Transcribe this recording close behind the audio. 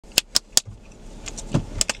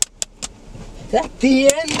At the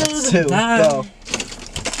end of the night. Go.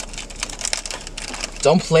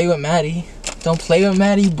 Don't play with Maddie. Don't play with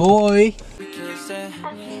Maddie, boy.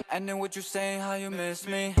 And then what you saying, how you miss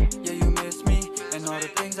me? Yeah, you miss me. And all the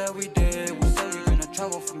things that we did. We said we gonna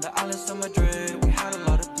travel from the islands to Madrid. We had a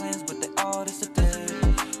lot of plans, but they all disappeared.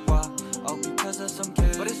 Why? Oh, because of some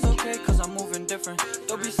kids. But it's okay, cause I'm moving different.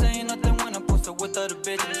 Don't be saying nothing when I'm posted with other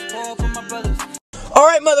bitches. Pour up with my brothers.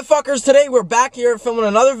 Alright, motherfuckers, today we're back here filming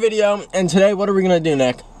another video. And today, what are we gonna do,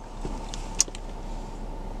 Nick?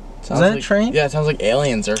 Is that like a train? Yeah, it sounds like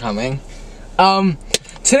aliens are coming.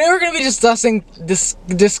 Today we're going to be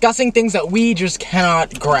discussing things that we just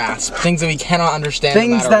cannot grasp, things that we cannot understand.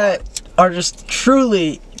 Things that are just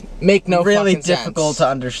truly make no really fucking difficult sense. to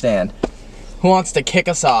understand. Who wants to kick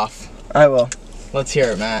us off? I will. Let's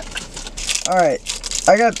hear it, Matt. Alright,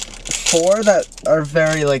 I got 4 that are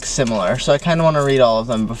very, like, similar, so I kind of want to read all of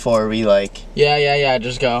them before we, like... Yeah,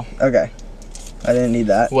 just go. Okay. I didn't need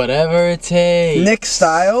that. Whatever it takes. Nick's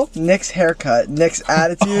style, Nick's haircut, Nick's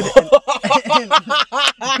attitude,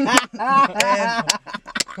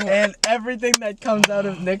 and everything that comes out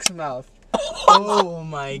of Nick's mouth. Oh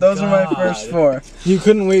my god. Those are my first 4. You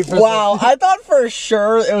couldn't wait for Wow, I thought for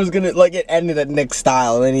sure it was gonna, like, it ended at Nick's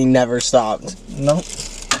style, and then he never stopped. Nope.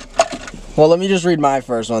 Well, let me just read my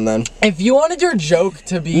first one then. If you wanted your joke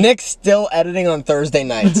to be... Nick's still editing on Thursday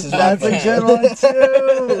nights. That's a good one,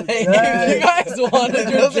 too. If you guys wanted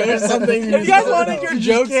your joke... If you guys wanted your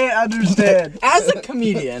jokes... can't understand. As a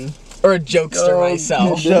comedian, or a jokester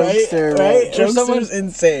myself, Jokester, right? Or Jokester's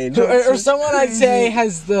insane. Or someone I'd say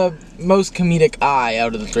has the most comedic eye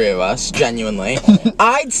out of the 3 of us, genuinely.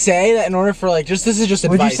 I'd say that in order for, like, this is just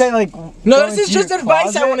advice. Would you say, like... No, this is just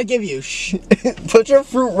advice I want to give you. Shh. Put your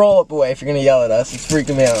fruit roll-up away if you're gonna yell at us. It's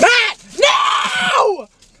freaking me out. Matt! No!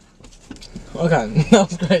 Okay, that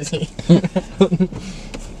was crazy.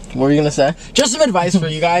 What were you gonna say? Just some advice for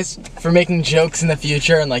you guys for making jokes in the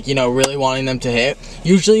future and, like, you know, really wanting them to hit.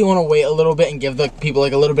 Usually you want to wait a little bit and give the people,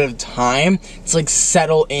 like, a little bit of time to, like,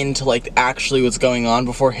 settle into, like, actually what's going on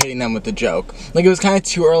before hitting them with the joke. Like, it was kind of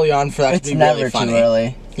too early on for that to be really funny. It's never too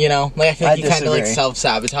early. You know? Like, I feel like you kind of, like, disagree.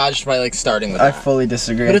 self-sabotaged by, like, starting with I that. fully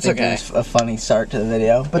disagree. But I it's think okay. It was a funny start to the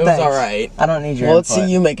video. But It was thanks. alright. I don't need your input. Let's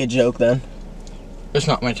see you make a joke then. It's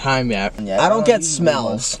not my time yet. Yeah, I don't get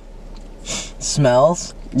smells.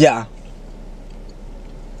 Smells? Yeah.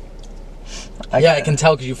 I can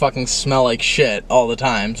tell because you fucking smell like shit all the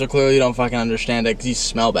time. So clearly you don't fucking understand it because you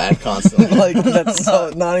smell bad constantly. Like, that's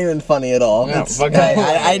so not even funny at all. Yeah,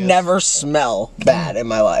 I never smell bad in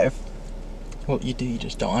my life. Well, you do. You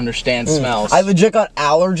just don't understand smells. I legit got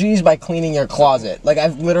allergies by cleaning your closet. Like, I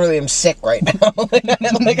literally am sick right now.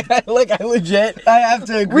 I legit. I have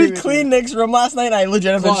to agree. We cleaned Nick's room last night. And I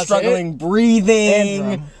legit have been struggling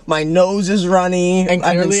breathing. My nose is runny. And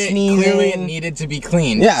I've been sneezing. clearly it needed to be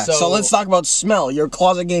cleaned. Yeah. So let's talk about smell. Your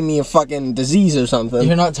closet gave me a fucking disease or something.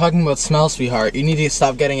 You're not talking about smell, sweetheart. You need to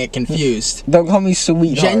stop getting it confused. Don't call me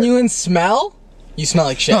sweetheart. Genuine smell? You smell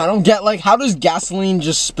like shit. No, I don't get, like, how does gasoline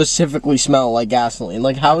just specifically smell like gasoline?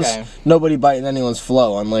 Like, how is nobody biting anyone's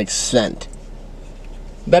flow on, like, scent?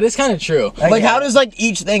 That is kind of true. Like, how does, like,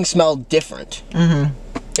 each thing smell different? Mm-hmm.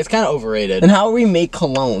 It's kind of overrated. And how do we make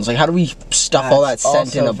colognes? Like, how do we stuff all that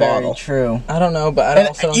scent in a bottle? True. I don't know, but I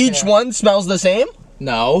also don't each one smells the same?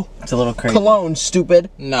 No. It's a little crazy. Cologne, stupid.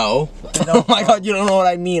 No. Oh my god, you don't know what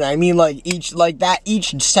I mean. I mean, like, each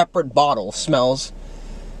separate bottle smells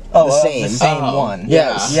the same one.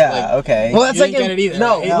 Yes. Yeah, like, okay. Well, that's you like didn't get it either,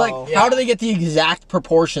 no, right? like how do they get the exact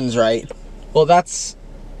proportions right? Well, that's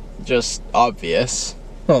just obvious.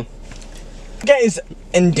 Huh. Guys,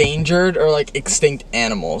 endangered or like extinct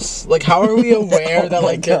animals. Like, how are we aware that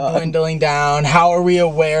like they're dwindling down? How are we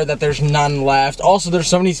aware that there's none left? Also, there's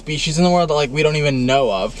so many species in the world that like we don't even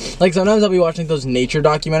know of. Like, sometimes I'll be watching those nature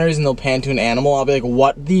documentaries and they'll pan to an animal. I'll be like,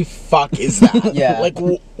 what the fuck is that? Yeah. Like,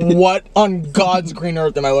 what on God's green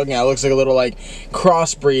earth am I looking at? It looks like a little like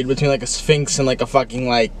crossbreed between like a sphinx and like a fucking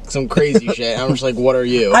like some crazy shit. And I'm just like, what are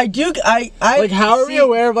you? I like, how are we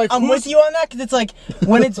aware of like? I'm with you on that because it's like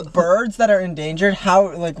when it's birds that are endangered. How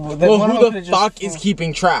like well, who the fuck is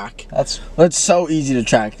keeping track? That's so easy to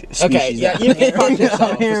track. Okay, yeah, you can fuck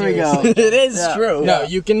yourself. Here we go. Seriously. It is true. No,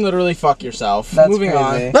 you can literally fuck yourself. That's Moving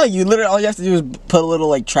crazy. on. No, you literally all you have to do is put a little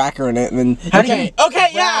like tracker in it, and then Okay,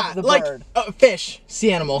 yeah, the like bird? Fish,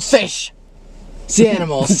 sea animals, fish. sea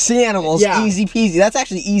animals. Sea animals, Yeah. easy peasy. That's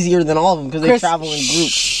actually easier than all of them because they Chris, travel in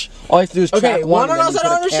groups. All you have to do is track one, one and then else you I put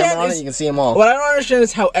don't a camera understand on it, is you can see them all. What I don't understand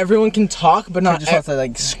is how everyone can talk, but I not. just have to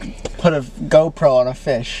like put a GoPro on a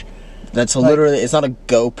fish. That's literally, it's not a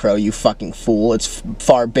GoPro, you fucking fool. It's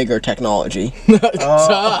far bigger technology.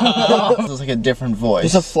 It's like a different voice.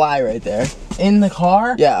 There's a fly right there. In the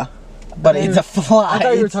car? Yeah. But it's a fly. I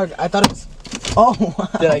thought you were talking, I thought it was... Oh,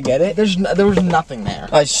 did I get it? There was nothing there.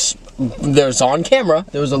 There's on camera.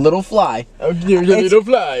 There was a little fly. Oh, there's a little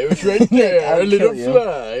fly. It was right there. A little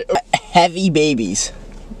fly. Heavy babies.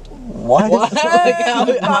 What? Like,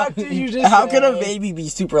 how did you just How say? could a baby be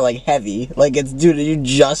super like heavy? Like it's, dude, you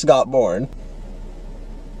just got born.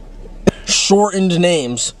 Shortened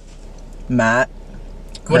names. Matt.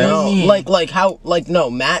 What do you mean? No,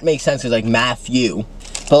 Matt makes sense. It's like Matthew,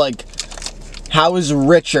 but like, how is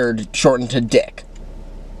Richard shortened to Dick?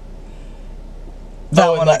 That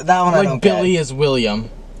one I don't Like Billy is William.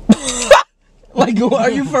 Like, are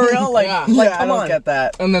you for real? Like, Yeah. like, Yeah, come on. get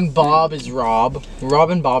that. And then Bob is Rob. Rob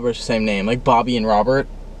and Bob are the same name, like Bobby and Robert.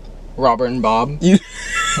 Robert and Bob. You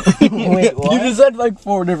Wait, what? You just said like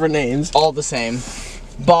 4 different names. All the same.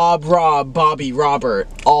 Bob, Rob, Bobby, Robert.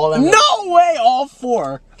 All of them. No way, all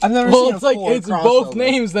 4. I've never seen Well, it's both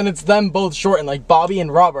names, then it's them both shortened, like Bobby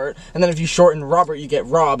and Robert. And then if you shorten Robert, you get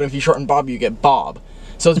Rob. And if you shorten Bob, you get Bob.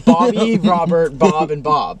 So it's Bobby, Robert, Bob, and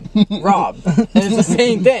Bob. Rob. And it's the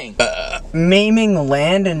same thing. Naming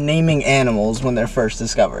land and naming animals when they're first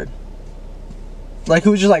discovered. Like,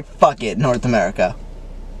 who's just like, fuck it, North America.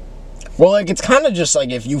 Well, like, it's kind of just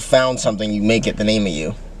like if you found something, you make it the name of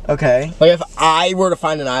you. Okay. Like, if I were to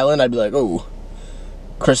find an island, I'd be like, oh,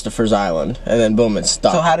 Christopher's Island. And then boom, it's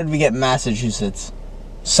stuck. So how did we get Massachusetts?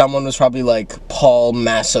 Someone was probably like Paul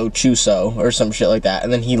Massachusetts or some shit like that.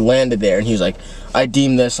 And then he landed there and he was like, I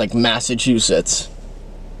deem this like Massachusetts.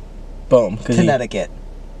 Boom. Connecticut.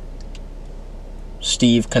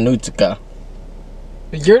 Steve Kanutka.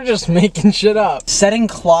 You're just making shit up. Setting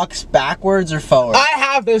clocks backwards or forward? I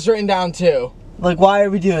have this written down too. Like, why are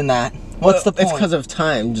we doing that? What's the point? It's because of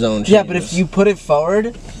time zone changes. Yeah, but if you put it forward,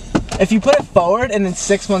 and then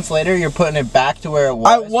 6 months later you're putting it back to where it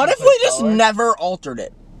was. what if we just never altered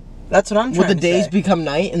it? That's what I'm trying Would the to days say. become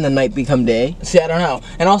night and the night become day? See, I don't know.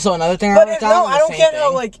 And also another thing But I wrote down. no, I don't get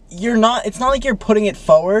how, like, you're not, it's not like you're putting it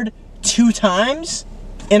forward 2 times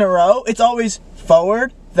in a row. It's always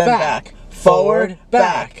forward, then back. Forward,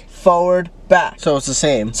 back. Forward, back. So it's the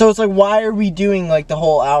same. So it's like, why are we doing like the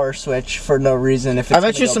whole hour switch for no reason if it's I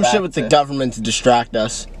bet you gonna go some back shit with the to- government to distract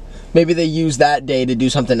us. Maybe they use that day to do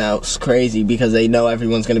something else crazy because they know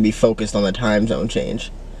everyone's going to be focused on the time zone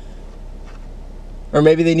change. Or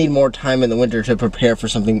maybe they need more time in the winter to prepare for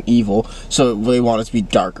something evil, so they want it to be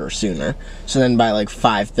darker sooner. So then by like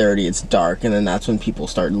 5:30 it's dark, and then that's when people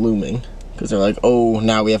start looming. Because they're like, oh,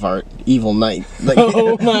 now we have our evil night. Like,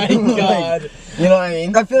 Oh my god. you know what I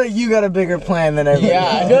mean? I feel like you got a bigger plan than everybody Yeah,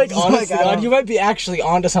 I else. feel like It's honestly, I God, don't- you might be actually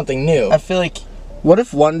onto something new. I feel like, What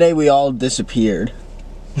if one day we all disappeared?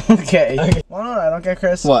 okay. Well, no, I don't get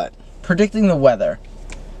Chris. What? Predicting the weather.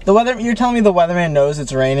 The weather, you're telling me the weatherman knows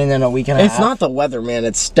it's raining in a week and a half? It's not the weatherman,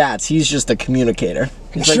 it's stats. He's just a communicator.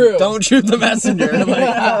 He's like, True. don't shoot the messenger. Like,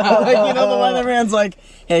 you know, the weatherman's like,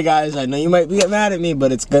 hey guys, I know you might get mad at me,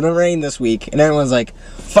 but it's gonna rain this week. And everyone's like,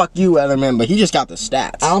 fuck you, weatherman, but he just got the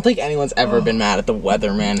stats. I don't think anyone's ever been mad at the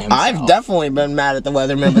weatherman himself. I've definitely been mad at the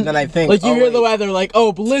weatherman, but then I think, Like, you oh, hear the wait. weather, like,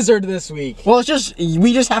 oh, blizzard this week. Well, it's just,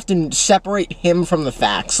 we just have to separate him from the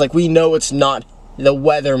facts. Like, we know it's not the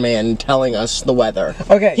weatherman telling us the weather.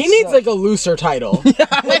 Okay. He needs, like, a looser title. The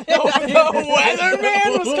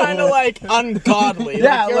weatherman was kind of, like, ungodly.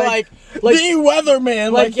 Yeah, like, you're like, like the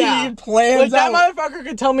weatherman, like, yeah. he plans Like, that out. motherfucker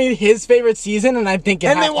could tell me his favorite season, and I think it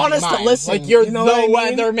And has they want be us to mine. listen, Like, you're you know the what I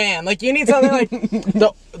mean? weatherman. Like, you need something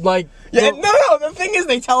like, Yeah, no, the thing is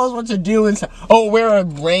they tell us what to do and say, oh, wear a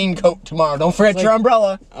raincoat tomorrow. Don't forget your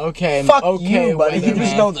umbrella. Okay, Fuck okay, you, buddy. You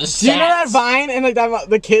just weatherman. know the stats. Do you know that Vine? And like that,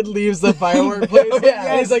 the kid leaves the firework place. Yeah.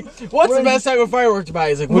 And he's like, "What's the best type of firework to buy?"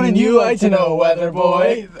 He's like, "Wouldn't you like to know, weather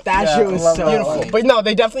boy?" That Yeah, shit was love so that Beautiful. funny. But no,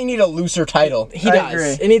 they definitely need a looser title. He I does.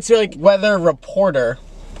 agree. It needs to be like Weather reporter.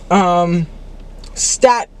 stat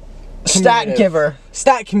Stat communicative. giver.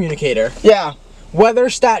 Stat communicator, Yeah, weather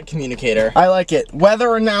stat communicator. I like it.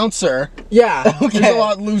 Weather announcer. Yeah. Is a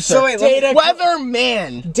lot looser. So wait, Data-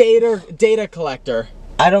 Weatherman. Data collector.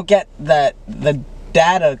 I don't get that the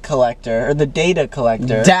data collector or the data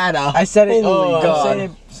collector. Data. I said it. Holy I'm God. saying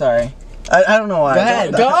it, sorry. I don't know why. Go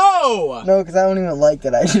ahead. Go. No, because I don't even like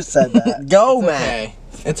that. I just said that. Go, man. Okay,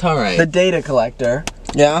 it's all right. The data collector.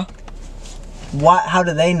 Yeah? What? How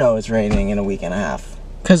do they know it's raining in a week and a half?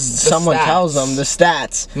 Because someone stats. tells them the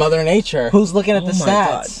stats. Mother Nature. Who's looking at the Oh my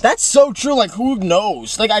God. stats? That's so true. Like, who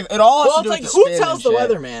knows? Like, it all has Well, to it's do like, with who spin tells the and shit.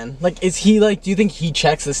 weatherman? Like, is he like? Do you think he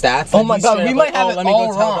checks the stats? Oh Like, my he's God, straight we up might like, have oh, it let me go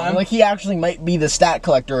all tell wrong. them? Like, he actually might be the stat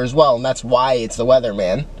collector as well, and that's why it's the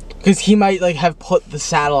weatherman. Because he might like have put the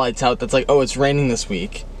satellites out that's like, oh, it's raining this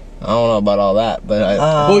week. I don't know about all that, but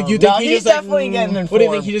Well, you think he's definitely getting informed. What do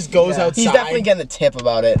you think? He just goes outside. He's definitely getting the tip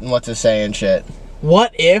about it and what to say and shit.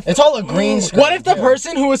 What if it's all a green screen? What if the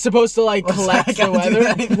person who was supposed to like collect the weather?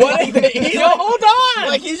 What if hold on?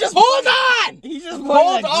 Like he's just hold on. He's just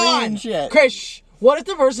hold on. Shit. Krish, what if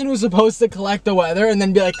the person who's supposed to collect the weather and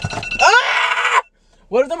then be like, ah?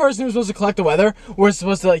 What if the person who's supposed to collect the weather was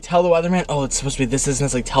supposed to like tell the weatherman, oh, it's supposed to be this, and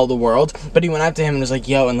it's like tell the world, but he went up to him and was like,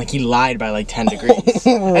 yo, and like he lied by like 10 degrees,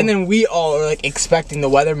 and then we all are like expecting the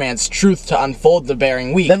weatherman's truth to unfold the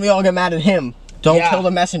bearing week. Then we all get mad at him. Don't kill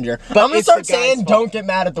the messenger. But I'm gonna start saying don't get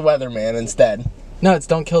mad at the weatherman instead. No, it's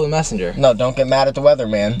don't kill the messenger. No, don't get mad at the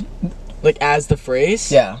weatherman. Like as the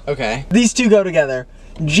phrase? Yeah. Okay. These two go together.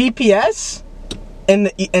 GPS and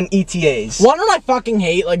ETAs. What don't I fucking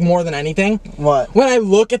hate like more than anything? What? When I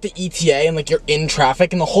look at the ETA and like you're in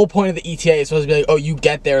traffic and the whole point of the ETA is supposed to be like, oh, you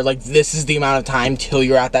get there, like this is the amount of time till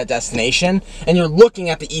you're at that destination, and you're looking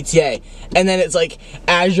at the ETA, and then it's like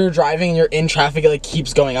as you're driving and you're in traffic, it like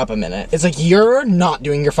keeps going up a minute. It's like you're not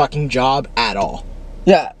doing your fucking job at all.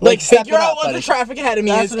 Yeah. Like figure out what the traffic ahead of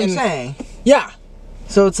me That's is. what I'm saying. Yeah.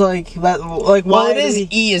 So it's like that. Like Well, why it is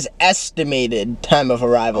E is estimated time of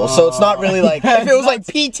arrival, so it's not really like if it was like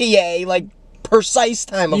PTA, like precise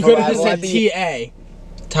time of You could arrival. have just said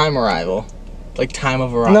TA, time arrival, like time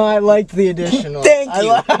of arrival. No, I liked the additional. Thank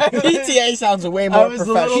you. I PTA sounds way more was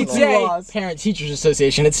a little professional. PTA, Parent Teachers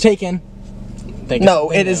Association. It's taken. Think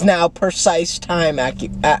No, it is now precise time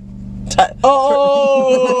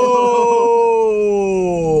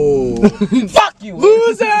Oh! Fuck you,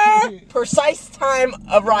 Loser! Precise time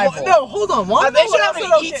arrival. No, hold on. Why? They should have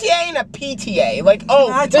an ETA and a PTA. Like,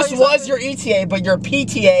 oh, I tell this you was something? your ETA, but your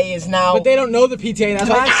PTA is now. But they don't know the PTA, and that's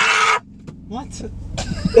like, What?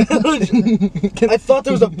 I thought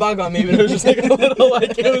there was a bug on me, but it was just like a little,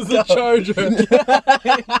 like, it was the charger.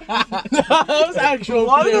 No, that was actual.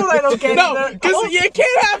 Why don't I don't get No, it? because you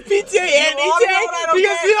can't have PTA and ETA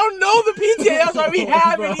because we don't know the PTA. That's why we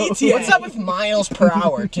have an ETA. What's up with miles per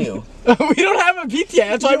hour too? We don't have a PTA.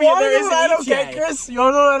 That's why there is what I an don't get, ETA. Chris? You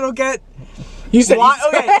wanna know what I don't get? You said Why?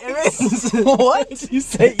 Easter Okay. eggs? What? You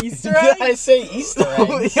say Easter Did I eggs? say Easter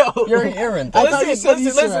eggs? Yo. You're hearing I thought you things. said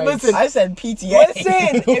Easter eggs. listen. I said PTA. Listen,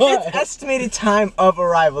 if it's estimated time of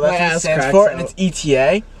arrival, that's My what it ass stands cracks for, out. and it's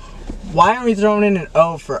ETA. Why aren't we throwing in an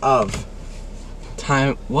O for of?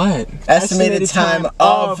 Time, what? Estimated time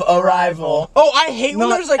of arrival. Oh, I hate when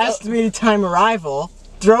No, there's like, estimated time arrival.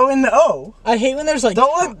 Throw in the O. I hate when there's like,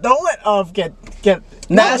 Don't let of get.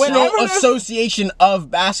 National whenever there's- Association of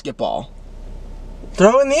Basketball.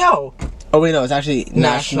 Throw in the O. Oh wait, no, it's actually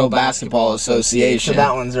National Basketball Association. So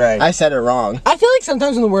that one's right. I said it wrong. I feel like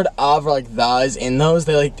sometimes when the word of or like the is in those,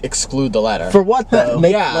 they like exclude the letter. For what though?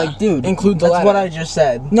 Make- yeah, like, dude, include the That's letter. what I just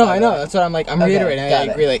said. No, I know. That's what I'm like. I'm Okay, reiterating. I got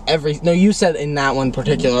it. agree. Like no, you said in that one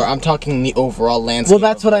particular. I'm talking the overall landscape. Well,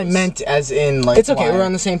 that's of what I those. meant, as in like. It's okay. why. We're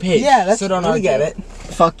on the same page. Yeah, that's so don't we argue. get it.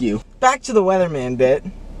 Fuck you. Back to the weatherman bit,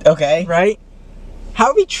 Okay. right? How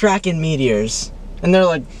are we tracking meteors? And they're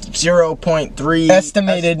like 0.3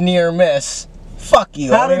 Estimated near miss. Fuck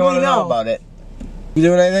you. How I don't did want we to know know? about it. You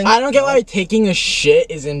doing anything? I don't get why taking a shit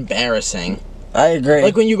is embarrassing. I agree.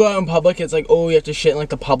 Like when you go out in public, it's like, oh, you have to shit in like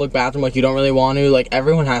the public bathroom. Like you don't really want to. Like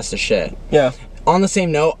everyone has to shit. yeah. On the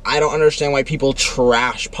same note, I don't understand why people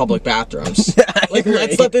trash public bathrooms. Like, agree.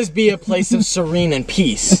 let's let this be a place of serene and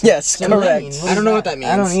peace. Yes, correct. What I don't know what that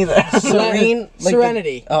means. I don't either. Serene, like the-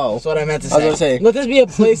 Serenity. oh. That's what I meant to say. I was gonna say. Let this be a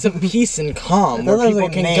place of peace and calm where That sounds people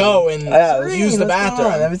like a can name. go and Yeah, use the What's going on? I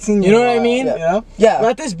bathroom. haven't seen You know in a what I while, mean? You know? Yeah.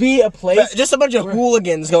 Let this be a place. Just a bunch of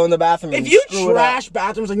hooligans go in the bathroom. If and you screw it up. trash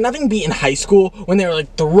bathrooms, like nothing beat in high school when they were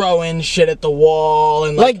like throwing shit at the wall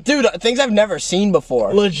and like, Like, dude, things I've never seen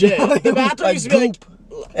before. legit. The bathroom Like used to be like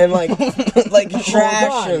and like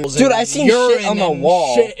trash and dude, I seen shit on the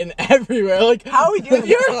wall. Shit and everywhere. Like How are we doing if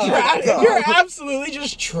you're this? if you're absolutely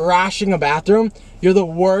just trashing a bathroom, you're the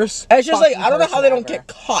worst. And it's just like fucking I don't know how person they don't ever. get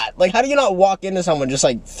caught. Like, how do you not walk into someone just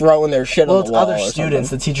like throwing their shit Well, on it's the wall? other or students.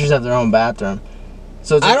 something? The teachers have their own bathroom.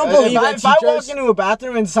 So it's I don't believe that if I walk teachers- into a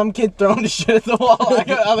bathroom and some kid throwing the shit at the wall, I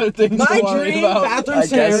got other things My to worry dream about. bathroom I guess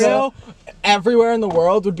scenario everywhere in the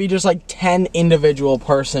world would be just like 10 individual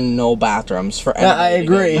personal bathrooms for Yeah, I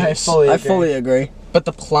everybody to agree. go. I fully agree. But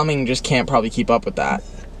the plumbing just can't probably keep up with that.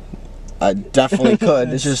 I definitely could.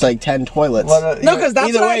 It's just like 10 toilets. No, because that's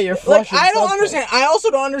either what way, you're like. flushing I don't something. understand. I also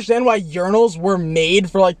don't understand why urinals were made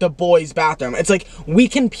for like the boys' bathroom. It's like we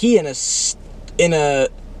can pee in a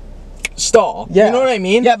stall. Yeah. You know what I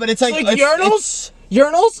mean? Yeah, but it's like- urinals.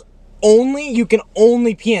 Urinals you can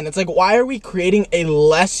only pee in. It's like, why are we creating a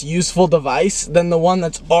less useful device than the one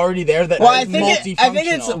that's already there that is multifunctional? I think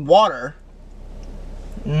it's water.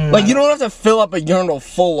 Like, you don't have to fill up a urinal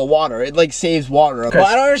full of water. It, like, saves water. Well,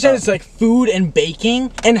 I don't understand. It's like food and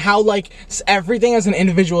baking and how, like, everything has an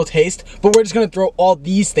individual taste, but we're just going to throw all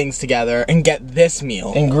these things together and get this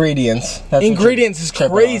meal. Ingredients. That's Ingredients is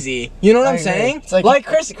crazy. You know what I'm saying? It's like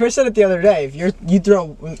Chris said it the other day. If you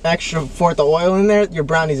throw an extra fourth of oil in there, your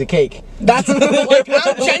brownie's a cake. That's like,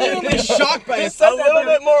 I'm genuinely shocked by it. a little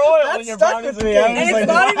bit more oil in your brownies. And And it's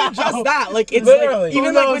not even just that. Like, it's Literally. like,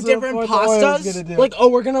 even Who like knows with what different fourth of oil is gonna pastas, do? like,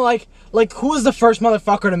 oh, we're gonna like who was the first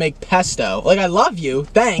motherfucker to make pesto? Like, I love you,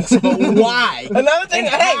 thanks, but why? Another thing,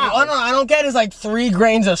 And hey, how? I don't get is like 3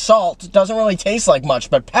 grains of salt. It doesn't really taste like much,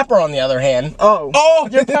 but pepper on the other hand. Oh,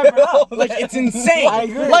 you're peppered up. Like, it's insane. I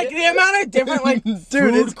agree. Like, the amount of different, like,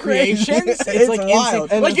 food it's creations, crazy. it's It's like, wild.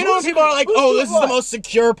 insane. Like, you know when people are like, oh, this is the most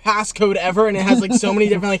secure passcode ever, and it has, like, so many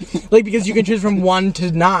different, like, because you can choose from 1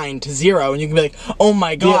 to 9 to 0, and you can be like, oh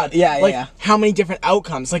my god. Like, how many different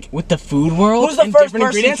outcomes? Like, with the food world, Who's the and first different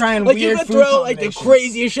person ingredients, trying like, weird you could food throw, like, the combinations?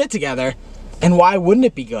 craziest shit together. And why wouldn't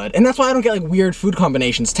it be good? And that's why I don't get, like, weird food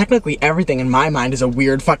combinations. Technically, everything in my mind is a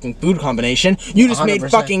weird fucking food combination. You just made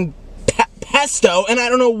 100%. fucking pesto, and I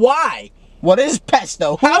don't know why. What is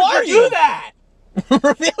pesto? Who How are did you do that?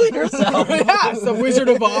 Reveal yourself. Yeah, it's the Wizard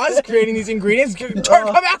of Oz creating these ingredients.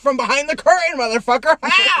 Come back from behind the curtain, motherfucker.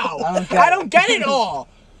 How? I don't get it all.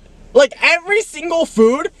 Like, every single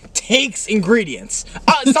food takes ingredients.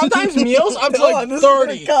 Sometimes meals up to like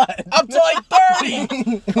 30. Up to like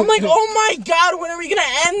 30. I'm like, oh my god, when are we gonna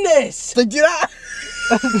end this? Like, dude,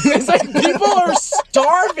 It's like people are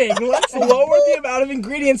starving. Let's lower the amount of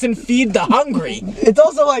ingredients and feed the hungry. It's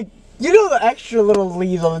also like, you know, the extra little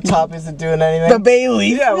leaves on the top isn't doing anything. the bay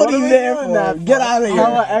leaf? Yeah, what are you we there doing for? that Get for? out of here.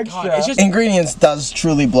 Hella extra. God, it's just Ingredients does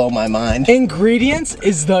truly blow my mind. ingredients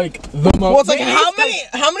is like the most. Well, it's like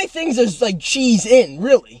how many things is like cheese in,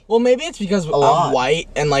 really? Well, maybe it's because I'm lot. white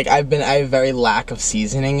and like I have very lack of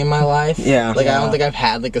seasoning in my life. Yeah. Like I Yeah. don't think I've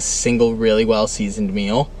had like a single really well seasoned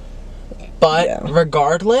meal. But Yeah.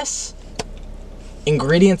 regardless,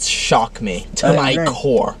 ingredients shock me to I my agree.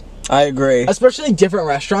 core. I agree. Especially different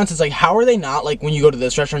restaurants. It's like, how are they not like when you go to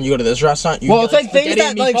this restaurant, you go to this restaurant? You Well, get, it's like things spaghetti that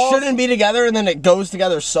and like meatballs, shouldn't be together, and then it goes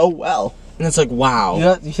together so well. and it's like,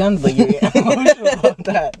 wow. You sound like you're emotional about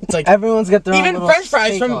that. It's like Everyone's got their own even little French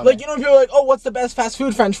fries take from on like it. you know people are like, oh, what's the best fast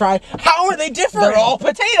food French fry? How are they different? They're all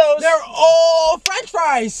potatoes. They're all French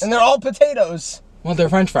fries. and they're all potatoes. Well, they're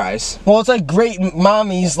French fries. Well, it's like great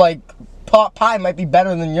mommy's like pot pie might be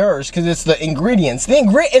better than yours because it's the ingredients.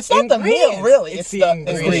 It's not the meal, Ingredients. really. It's It's the the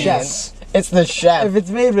ingredients. ingredients. It's the chef. If it's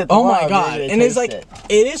made with Oh my love, god. you're gonna And it's taste like, it.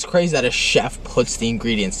 it is crazy that a chef puts the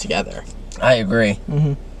ingredients together. I agree.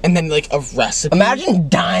 And then, like, a recipe. Imagine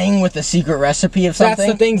dying with a secret recipe of That's something.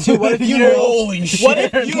 the thing, too. What if you Holy know, shit. what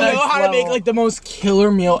if you know Next how to make, level. like, the most killer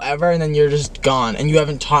meal ever, and then you're just gone, and you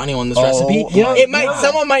haven't taught anyone this recipe? You know,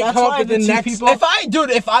 Someone might that's come why up with the the two next... people-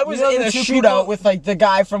 If I was You know in the a two shootout people- with like the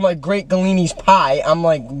guy from like Great Galini's Pie, I'm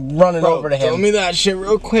like running over to Tell him. me that shit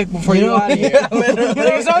real quick before you go out of here.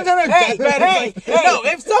 If someone's on their deathbed, it's like, no,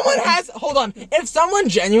 if someone has, hold on, if someone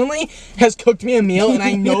genuinely has cooked me a meal and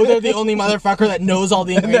I know they're the only motherfucker that knows all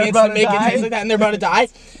the ingredients about to to make it die. taste like that and they're about to die,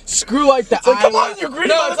 screw like the like, I come on, love- you greedy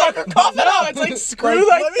no, it's like, motherfucker, cough it no, up. it's like screw Like,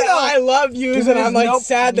 like let me the know. I love yous Give and me I'm this like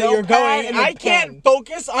sad that you're notepad going. and a I can't pen.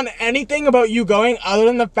 focus on anything about you going other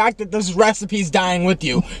than the fact that this recipe's dying with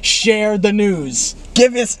you. Share the news.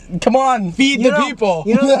 Give us, come on, Feed the people.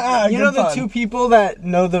 You know, Ah, you know good the fun. two people that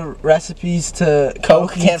know the recipes to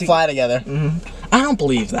Coke need can't to- fly together. I don't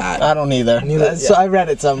believe that. I don't either. So I read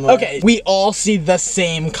it somewhere. Okay, we all see the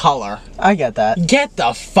same color. I get that. Get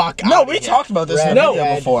the fuck out No, of we here. talked about this in Red, a No,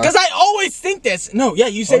 video before. because I always think this. No, yeah,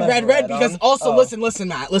 you say Whatever, red, red because on. also, Oh. listen,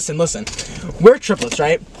 Matt, listen. We're triplets,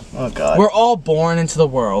 right? Oh god. We're all born into the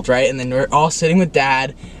world, right? And then we're all sitting with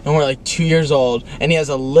dad, and we're like 2 years old, and he has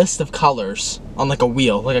a list of colors on like a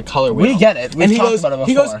wheel, like a color wheel. We get it. We've And he talked goes, about it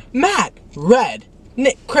he goes, before. Matt, red.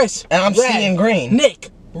 Nick, Chris, And I'm red. seeing green. Nick,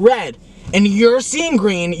 red. And you're seeing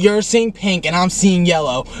green, you're seeing pink, and I'm seeing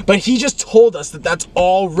yellow. But he just told us that that's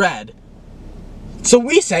all red. So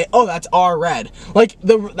we say, oh, that's our red. Like,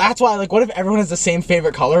 that's why, like, what if everyone has the same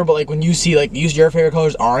favorite color, but, like, when you see, like, your favorite color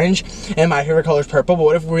is orange, and my favorite color is purple, but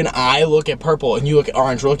what if when I look at purple and you look at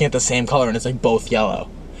orange, we're looking at the same color, and it's, like, both yellow.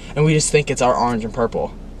 And we just think it's our orange and purple.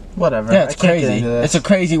 Whatever. Yeah, it's I can't get crazy. into this. It's a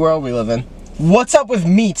crazy world we live in. What's up with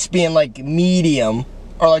meats being like medium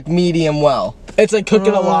or like medium well? It's like, cook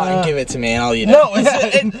it a lot and give it to me, and I'll eat it. No,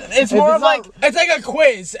 it's more of like It's like a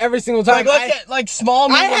quiz every single time. let's get like small,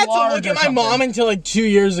 medium, I had to large look or at my something. mom until, like, 2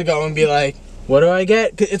 years ago and be like, What do I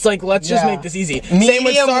get? It's like, let's just make this easy. Same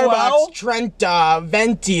with Starbucks, well. Trenta,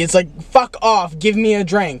 Venti. It's like, fuck off, give me a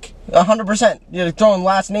drink. 100%. You're throwing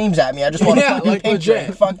last names at me. I just want to fucking like pink legit.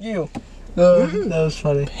 drink. Fuck you. That was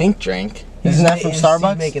funny. Pink drink? Isn't that from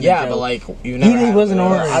Starbucks? Yeah, but like, you never He had wasn't it.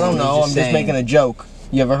 ordering. I don't know. I'm just making a joke.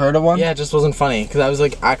 You ever heard of one? Yeah, it just wasn't funny, because I was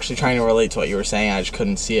like actually trying to relate to what you were saying, I just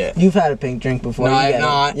couldn't see it. You've had a pink drink before. No, you I have get it.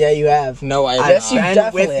 not. Yeah, you have. No, I have Yes, you not.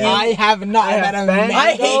 definitely have. I have not. I've had a mango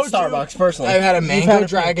I hate Starbucks, personally. I've had a You've mango had a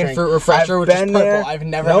dragon pink fruit drink. refresher, I've which is been purple. there. I've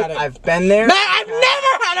never Nope, had it. I've been there. Man, I've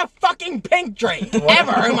never had a fucking pink drink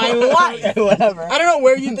ever in my life. Whatever. I don't know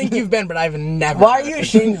where you think you've been, but I've never. Why are had you a pink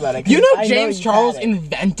ashamed drink. about it? 'Cause You know I James you've Charles had it.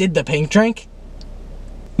 invented the pink drink?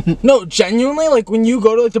 No, genuinely, like when you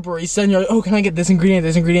go to like the barista and you're like, oh, can I get this ingredient,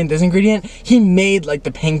 this ingredient, this ingredient? He made like the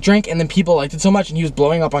pink drink, and then people liked it so much, and he was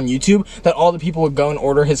blowing up on YouTube that all the people would go and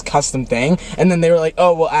order his custom thing, and then they were like,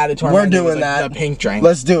 oh, we'll add it to our We're menu. It was, doing like, that. the pink drink.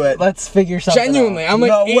 Let's do it. Let's figure something Genuinely, out. I'm like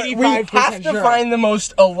No, 85% we have to sure. find the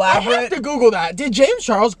most I elaborate. have to Google that. Did James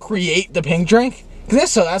Charles create the pink drink? Because if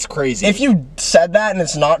so, that's crazy. If you said that and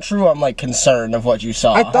it's not true, I'm like concerned of what you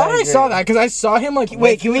saw. I thought I agree. saw that because I saw him like.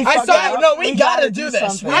 Wait, can we? I fuck saw. it out? No, we gotta gotta do do this.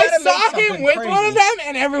 something. We I gotta make saw him something with one crazy. of them,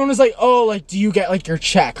 and everyone was like, "Oh, like, do you get like your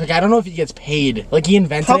check?" Like, I don't know if he gets paid. Like, he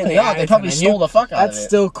invented it. Probably And not. added They it to probably the menu. stole the fuck out That's of it.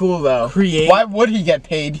 still cool though. Create. Why would he get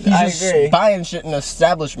paid? He's I just agree. buying shit in an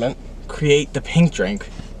establishment. Create the pink drink.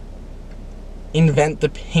 Invent the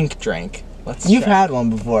pink drink. Let's. You've check. had one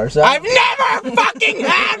before, so I've never fucking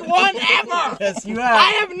had one ever. Yes, you I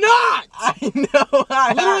have. have not. I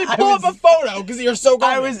know. Literally pull up a photo because you're so.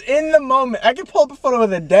 I was in the moment. I could pull up a photo of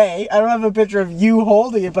the day. I don't have a picture of you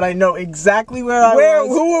holding it, but I know exactly where I was.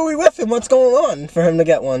 Who were we with and what's going on for him to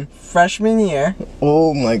get one? Freshman year.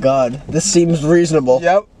 Oh my god. This seems reasonable.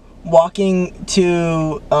 Yep. Walking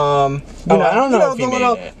to I don't know if he made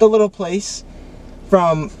it. the little place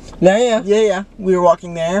from Yeah. yeah. We were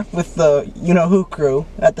walking there with the who crew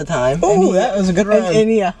at the time. Oh, that was a good rhyme. And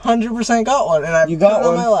he 100% got one, and I You got put it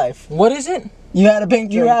on one. my life. What is it? You had a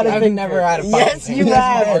pink drink. You had a I've pink never drink. had a fucking Yes, pink you drink.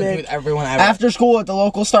 have, I've argued Nick. with everyone ever. After school at the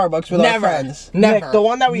local Starbucks with Never. our friends. Never. Nick, the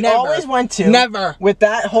one that we Never. always went to. Never. With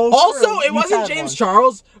that whole Also, crew, it you've wasn't had James one.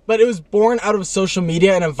 Charles, but it was born out of social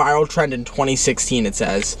media and a viral trend in 2016, it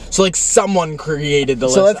says. So, like, someone created the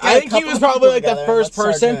So list. let's get I a think he couple was of probably, people like, the together and first let's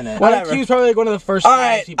start person. doing it. I think Whatever. he was probably, like, one of the first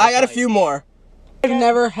Alright, people I got a to, few like- more. I've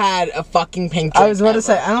never had a fucking pink drink I was about to ever.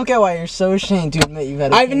 say, I don't get why you're so ashamed to admit you've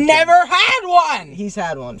had a I've pink never drink. had one! He's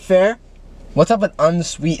had one. Fair? What's up with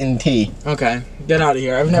unsweetened tea? Okay, get out of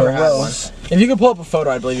here. I've never had one. Gross. If you could pull up a photo,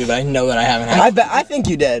 I'd believe you, but I know that I haven't had I think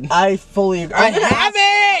you did. I fully agree. I I'm gonna ask- haven't!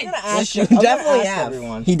 I'm gonna Yes, ask you I'm gonna definitely ask have.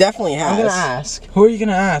 everyone. He definitely has. I'm gonna ask. Who are you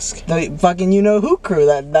gonna ask? The fucking who crew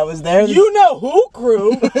that was there. You know who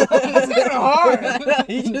crew? That's kind of hard.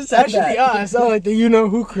 He just That said should be us. I like the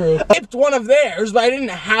who crew. I picked one of theirs, but I didn't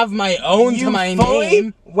have my own to my fully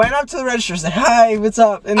name. went up to the register and said, "Hi, what's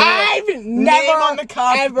up?" And I've never on the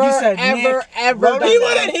cup, ever, you said ever, Nick, ever wrote done it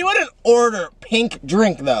that. He wouldn't order pink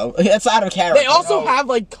drink though. That's out of character. They also have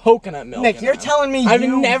like coconut milk. Nick, in you're them. telling me I've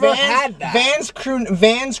you never Vans, had that. Vans crew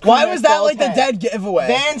Why neck was that bald like the head. dead giveaway?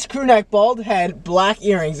 Vans crew neck bald head, black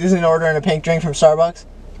earrings isn't ordering a pink drink from Starbucks?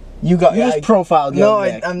 You got You just profiled No,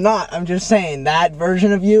 young Nick. I'm not. I'm just saying that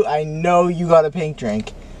version of you. I know you got a pink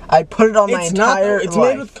drink. I put it on my It's not. entire It's life.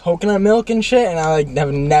 made with coconut milk and shit, and I like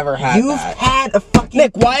have never had You've that. had a fucking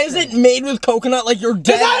Nick, why is it made with coconut like you're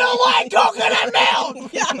dead? Because I don't like coconut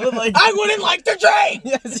milk! Yeah, like, I wouldn't like the drink!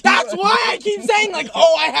 Yes, you That's would. why I keep saying, like,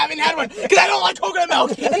 oh, I haven't had one. Because I don't like coconut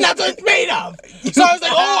milk, and that's what it's made of. So I was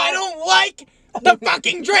like, oh, I don't like the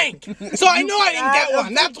fucking drink. So I know I didn't get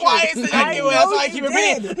one. That's why it's the I giveaway. That's know why I you keep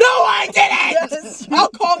repeating. did. No, I didn't! Yes, I'll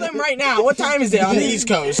call them right now. What time is it on the East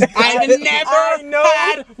Coast? I've I never know.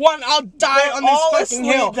 had one. I'll die on this all fucking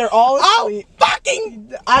asleep. hill. They're all I'll asleep.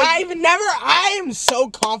 fucking. I am so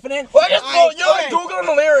confident. Well, you're like okay. googling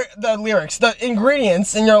the lyrics, the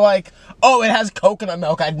ingredients, and you're like, oh, it has coconut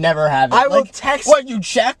milk. I'd never have it. I will Like, text- What you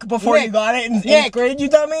check before Nick, you got it in Nick, 8th grade, you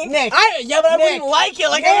dummy? Nick, But I Nick, wouldn't like it.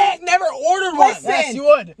 Like, Nick, I never ordered one. listen. Yes, you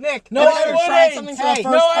would. Nick, No, Have I you ever wouldn't. tried something for the Hey,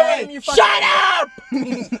 first No, I time? wouldn't. You fucking- Shut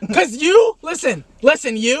up! Because you, listen,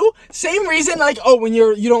 you, same reason, like, oh, when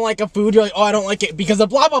you don't like a food, you're like, oh, I don't like it because of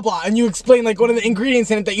blah, blah, blah, and you explain, like, what are the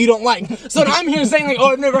ingredients in it that you don't like. So now I'm here saying, like, oh,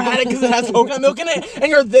 I've never had it because it has coconut milk in it, and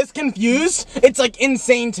you're this confused, it's, like,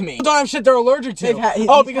 insane to me. People don't have shit they're allergic to.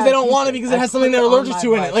 Oh, because they don't want it because it has something they're allergic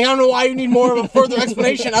to in it. Like, I don't know why you need more of a further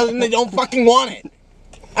explanation other than they don't fucking want it.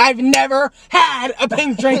 I've never had a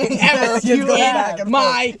pink drink ever Yes, you have. in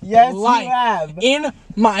my Yes, you life. have. In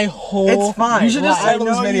my whole It's fine. You should just life. title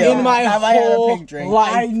this video. In my Have I had a whole pink drink?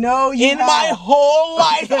 life. I know you In have. my whole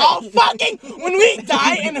life, I'll fucking when we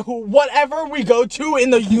die and whatever we go to in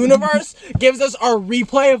the universe gives us our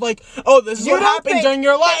replay of like, oh, this is You what don't happened think- during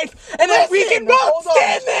your life, and then we can Listen, both hold on.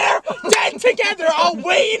 stand there dead together. I'll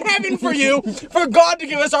wait in heaven for you, for God to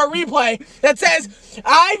give us our replay that says,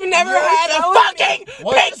 I've never had a telling fucking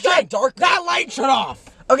Why is pink this getting drink. darker? That light shut off.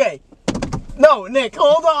 Okay. No, Nick,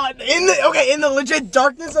 hold on. In the legit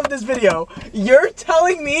darkness of this video, you're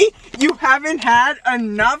telling me you haven't had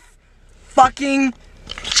enough fucking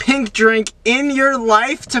pink drink in your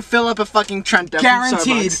life to fill up a fucking Trent Devlin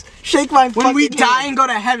Guaranteed. Starbucks. Shake my When we fucking die hand. and go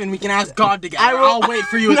to heaven, we can ask God together. I'll wait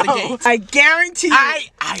for you at the No, gate. I guarantee you.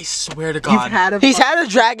 I swear to God. You've had a He's had a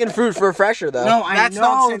dragon fruit refresher though. No, I That's know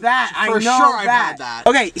not saying- that. I for know sure I've that. had that.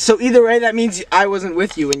 Okay, so either way, that means I wasn't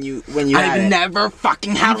with you when you had I've it. never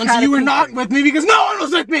fucking had You've one, had so a you were pink not drink. with me because no one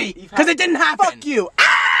was with me. Because it didn't happen. Fuck you.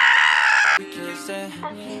 Kissing,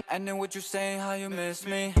 and then what you saying, how you miss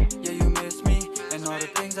me? Yeah, you miss me, and all the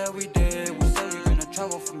things that we did. We said we gonna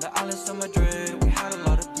travel from the islands to Madrid. We had a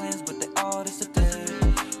lot of plans, but they all disappeared.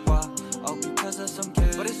 Why? Oh, because of some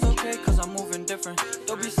kids. But it's okay, cause I'm moving different.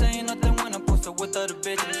 Don't be saying nothing when I'm posted with other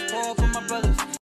bitches. Pour for my brothers.